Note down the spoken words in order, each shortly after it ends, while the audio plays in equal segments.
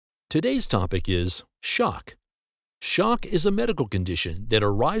Today's topic is shock. Shock is a medical condition that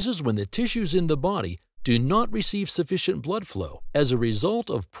arises when the tissues in the body do not receive sufficient blood flow as a result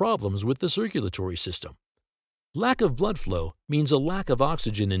of problems with the circulatory system. Lack of blood flow means a lack of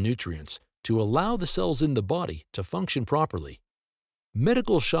oxygen and nutrients to allow the cells in the body to function properly.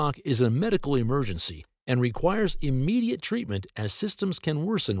 Medical shock is a medical emergency and requires immediate treatment as symptoms can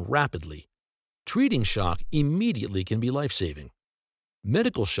worsen rapidly. Treating shock immediately can be life-saving.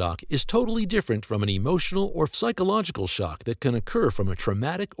 Medical shock is totally different from an emotional or psychological shock that can occur from a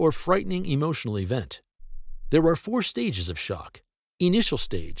traumatic or frightening emotional event. There are 4 stages of shock: initial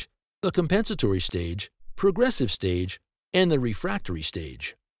stage, the compensatory stage, progressive stage, and the refractory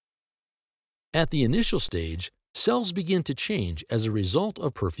stage. At the initial stage, cells begin to change as a result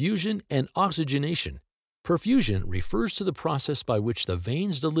of perfusion and oxygenation. Perfusion refers to the process by which the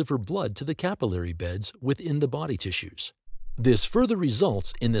veins deliver blood to the capillary beds within the body tissues. This further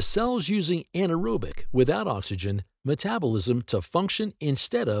results in the cells using anaerobic, without oxygen, metabolism to function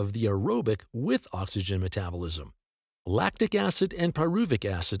instead of the aerobic with oxygen metabolism. Lactic acid and pyruvic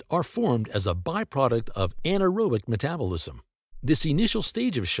acid are formed as a byproduct of anaerobic metabolism. This initial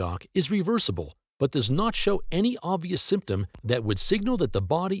stage of shock is reversible, but does not show any obvious symptom that would signal that the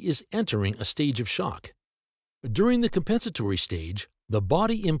body is entering a stage of shock. During the compensatory stage, the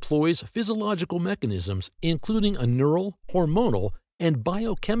body employs physiological mechanisms including a neural, hormonal, and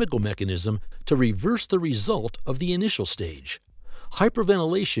biochemical mechanism to reverse the result of the initial stage.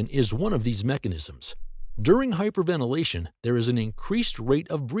 Hyperventilation is one of these mechanisms. During hyperventilation, there is an increased rate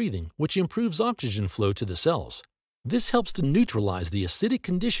of breathing which improves oxygen flow to the cells. This helps to neutralize the acidic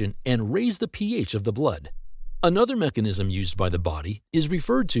condition and raise the pH of the blood. Another mechanism used by the body is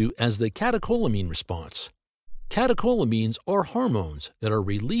referred to as the catecholamine response. Catecholamines are hormones that are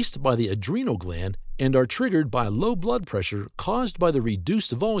released by the adrenal gland and are triggered by low blood pressure caused by the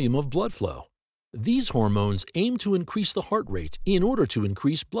reduced volume of blood flow. These hormones aim to increase the heart rate in order to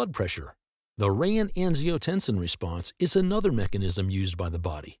increase blood pressure. The Renin-angiotensin response is another mechanism used by the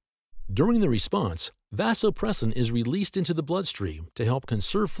body. During the response, vasopressin is released into the bloodstream to help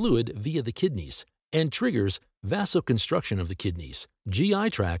conserve fluid via the kidneys and triggers vasoconstriction of the kidneys, GI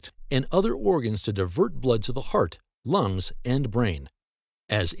tract, and other organs to divert blood to the heart, lungs, and brain.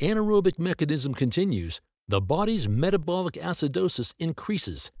 As anaerobic mechanism continues, the body's metabolic acidosis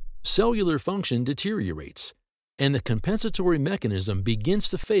increases, cellular function deteriorates, and the compensatory mechanism begins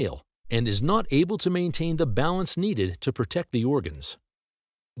to fail and is not able to maintain the balance needed to protect the organs.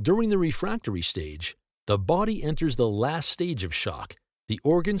 During the refractory stage, the body enters the last stage of shock, the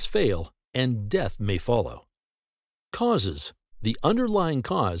organs fail, and death may follow. Causes. The underlying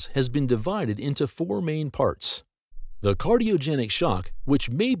cause has been divided into 4 main parts. The cardiogenic shock, which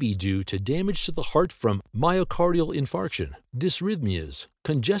may be due to damage to the heart from myocardial infarction, dysrhythmias,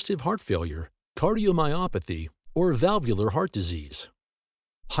 congestive heart failure, cardiomyopathy, or valvular heart disease.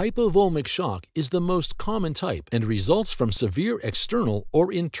 Hypovolemic shock is the most common type and results from severe external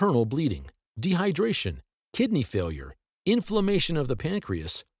or internal bleeding, dehydration, kidney failure, inflammation of the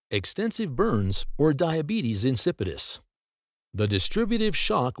pancreas, extensive burns, or diabetes insipidus. The distributive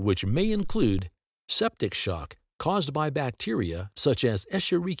shock, which may include septic shock caused by bacteria such as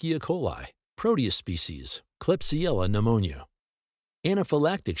Escherichia coli, Proteus species, Klebsiella pneumonia.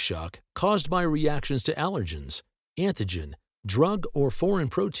 Anaphylactic shock caused by reactions to allergens, antigen, drug or foreign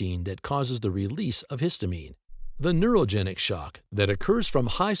protein that causes the release of histamine. The neurogenic shock that occurs from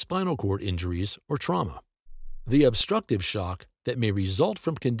high spinal cord injuries or trauma. The obstructive shock that may result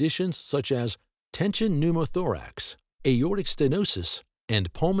from conditions such as tension pneumothorax, aortic stenosis,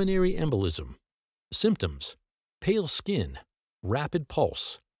 and pulmonary embolism. Symptoms: pale skin, rapid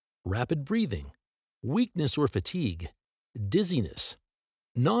pulse, rapid breathing, weakness or fatigue, dizziness,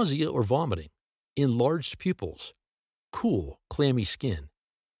 nausea or vomiting, enlarged pupils, cool, clammy skin,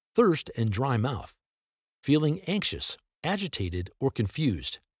 thirst and dry mouth, feeling anxious, agitated, or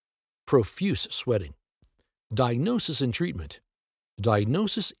confused, profuse sweating. Diagnosis and treatment.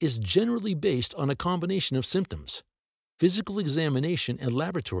 Diagnosis is generally based on a combination of symptoms: physical examination and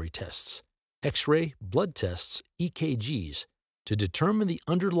laboratory tests, X-ray, blood tests, EKGs, to determine the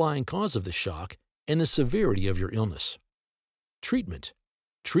underlying cause of the shock and the severity of your illness. Treatment.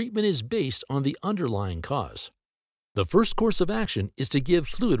 Treatment is based on the underlying cause. The first course of action is to give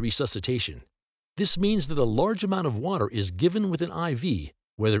fluid resuscitation. This means that a large amount of water is given with an IV,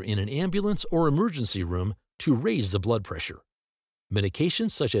 whether in an ambulance or emergency room, to raise the blood pressure.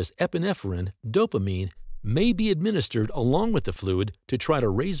 Medications such as epinephrine, dopamine, may be administered along with the fluid to try to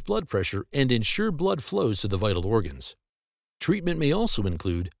raise blood pressure and ensure blood flows to the vital organs. Treatment may also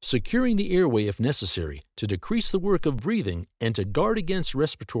include securing the airway if necessary to decrease the work of breathing and to guard against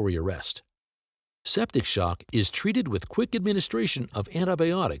respiratory arrest. Septic shock is treated with quick administration of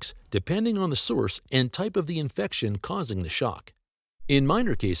antibiotics depending on the source and type of the infection causing the shock. In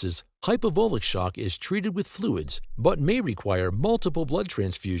minor cases, hypovolemic shock is treated with fluids but may require multiple blood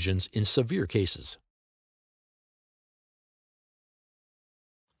transfusions in severe cases.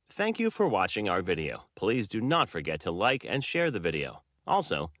 Thank you for watching our video. Please do not forget to like and share the video.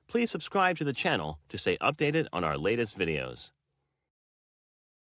 Also, please subscribe to the channel to stay updated on our latest videos.